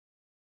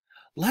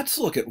Let's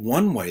look at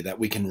one way that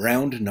we can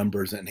round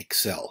numbers in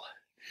Excel.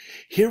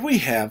 Here we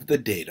have the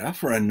data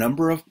for a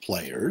number of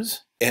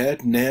players,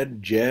 Ed,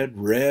 Ned, Jed,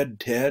 Red,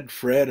 Ted,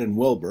 Fred, and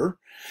Wilbur,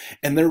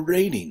 and their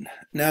rating.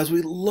 Now, as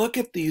we look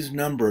at these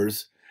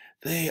numbers,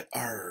 they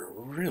are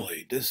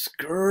really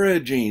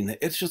discouraging.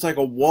 It's just like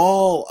a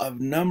wall of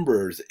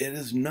numbers. It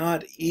is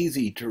not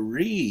easy to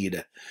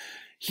read.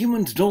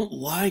 Humans don't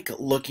like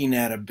looking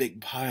at a big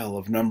pile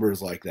of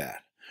numbers like that.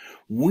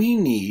 We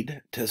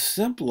need to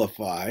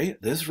simplify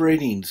this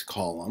ratings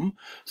column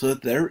so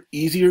that they're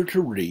easier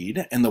to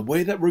read, and the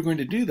way that we're going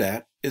to do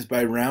that is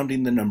by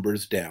rounding the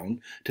numbers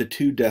down to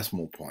 2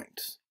 decimal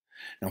points.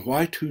 Now,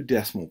 why 2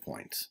 decimal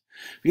points?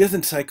 Because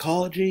in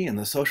psychology and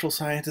the social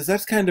sciences,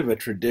 that's kind of a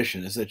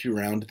tradition, is that you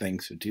round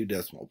things to 2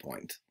 decimal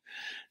points.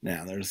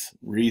 Now, there's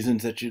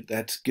reasons that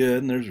that's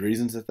good and there's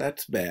reasons that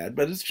that's bad,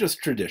 but it's just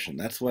tradition.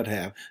 That's what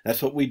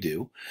we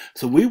do.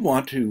 So we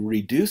want to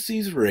reduce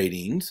these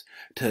ratings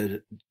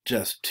to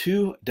just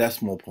 2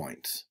 decimal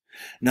points.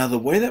 Now, the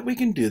way that we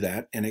can do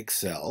that in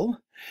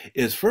Excel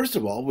is, first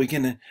of all, we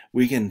can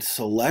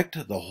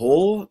select the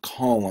whole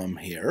column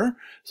here.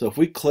 So if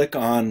we click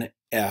on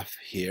F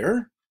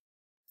here,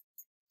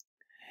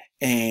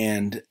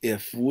 and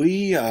if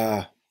we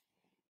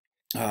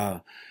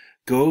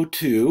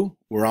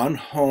we're on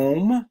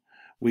home,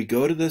 we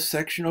go to this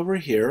section over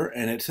here,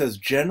 and it says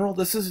general.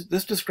 This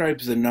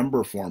describes the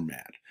number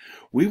format.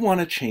 We want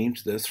to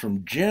change this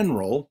from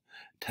general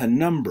to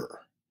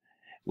number,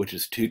 which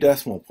is 2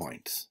 decimal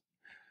points.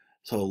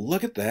 So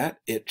look at that.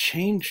 It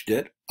changed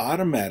it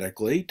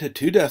automatically to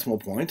 2 decimal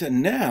points,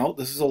 and now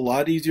this is a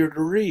lot easier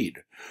to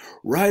read.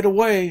 Right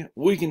away,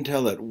 we can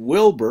tell that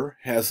Wilbur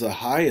has the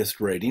highest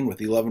rating with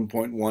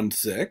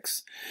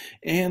 11.16,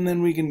 and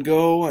then we can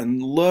go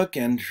and look,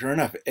 and sure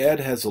enough, Ed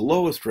has the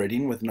lowest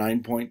rating with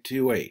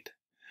 9.28.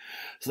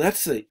 So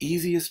that's the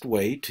easiest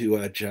way to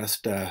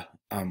adjust the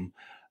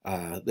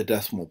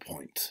decimal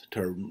points,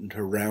 to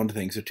round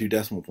things to 2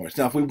 decimal points.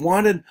 Now, if we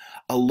wanted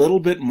a little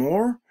bit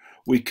more,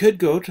 we could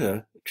go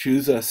to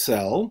choose a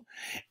cell,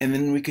 and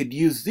then we could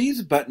use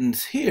these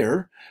buttons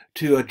here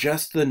to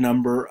adjust the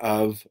number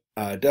of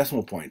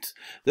decimal points.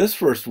 This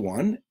first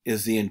one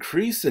is the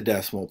increase the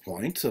decimal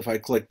points. So if I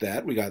click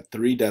that, we got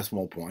 3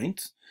 decimal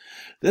points.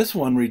 This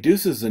one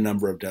reduces the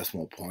number of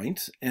decimal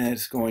points, and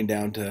it's going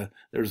down to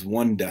there's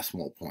 1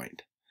 decimal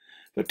point.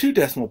 But 2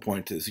 decimal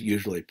points is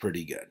usually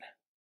pretty good.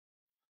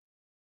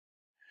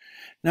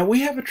 Now,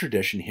 we have a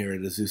tradition here at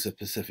Azusa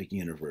Pacific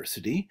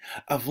University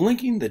of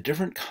linking the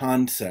different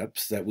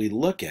concepts that we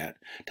look at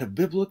to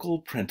biblical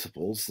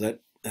principles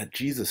that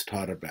Jesus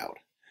taught about.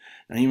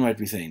 Now, you might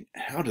be saying,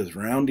 how does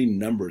rounding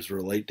numbers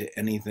relate to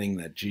anything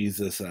that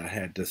Jesus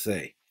had to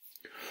say?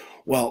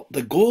 Well,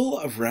 the goal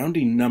of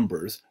rounding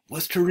numbers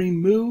was to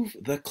remove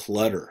the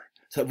clutter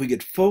so that we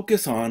could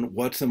focus on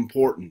what's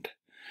important.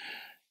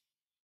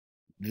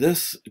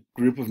 This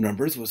group of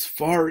numbers was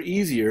far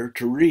easier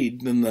to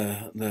read than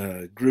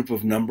the group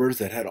of numbers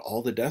that had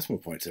all the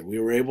decimal points there. We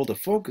were able to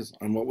focus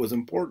on what was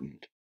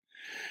important.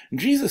 And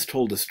Jesus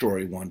told a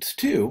story once,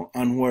 too,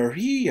 on where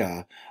he,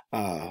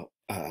 let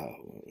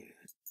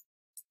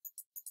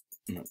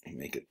me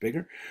make it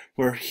bigger,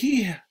 where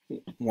he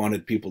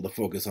wanted people to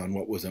focus on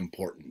what was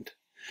important.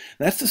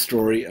 That's the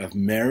story of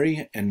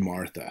Mary and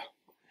Martha.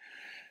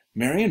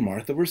 Mary and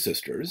Martha were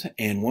sisters,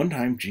 and one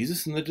time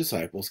Jesus and the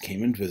disciples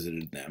came and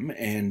visited them,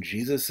 and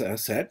Jesus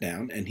sat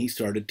down and he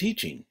started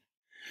teaching.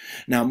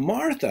 Now,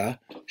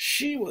 Martha,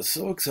 she was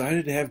so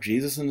excited to have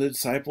Jesus and the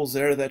disciples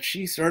there that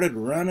she started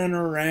running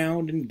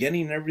around and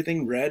getting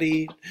everything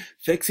ready,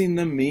 fixing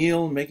the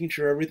meal, making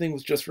sure everything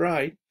was just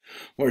right.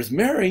 Whereas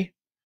Mary,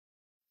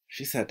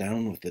 she sat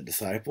down with the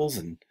disciples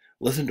and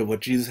listened to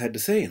what Jesus had to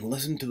say and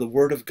listened to the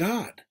Word of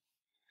God.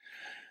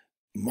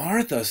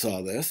 Martha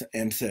saw this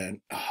and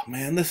said, oh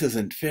man, this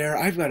isn't fair.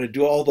 I've got to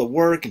do all the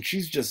work, and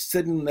she's just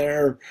sitting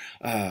there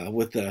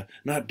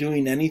not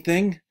doing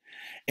anything.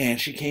 And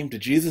she came to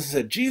Jesus and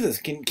said, Jesus,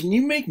 can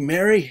you make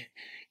Mary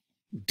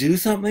do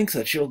something so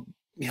that she'll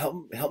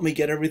help me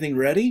get everything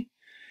ready?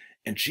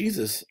 And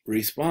Jesus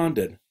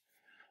responded,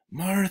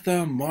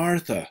 Martha,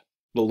 Martha,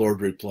 the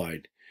Lord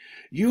replied,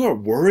 you are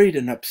worried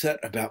and upset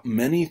about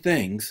many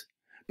things,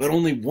 but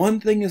only one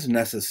thing is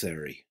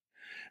necessary.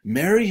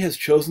 Mary has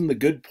chosen the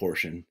good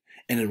portion,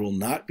 and it will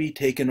not be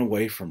taken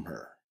away from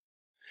her.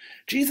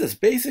 Jesus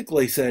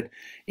basically said,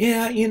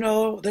 yeah,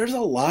 there's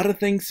a lot of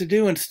things to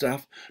do and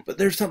stuff, but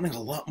there's something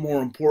a lot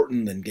more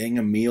important than getting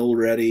a meal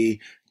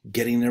ready,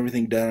 getting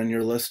everything done on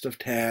your list of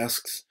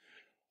tasks.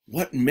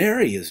 What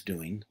Mary is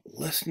doing,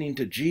 listening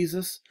to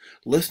Jesus,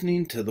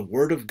 listening to the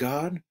Word of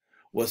God,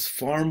 was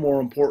far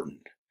more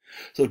important.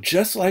 So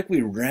just like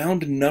we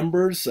round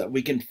numbers so that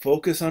we can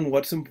focus on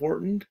what's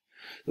important,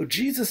 so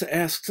Jesus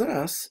asks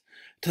us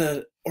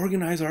to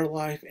organize our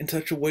life in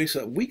such a way so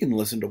that we can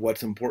listen to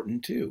what's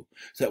important too,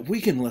 so that we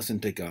can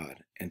listen to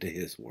God and to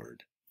His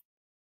Word.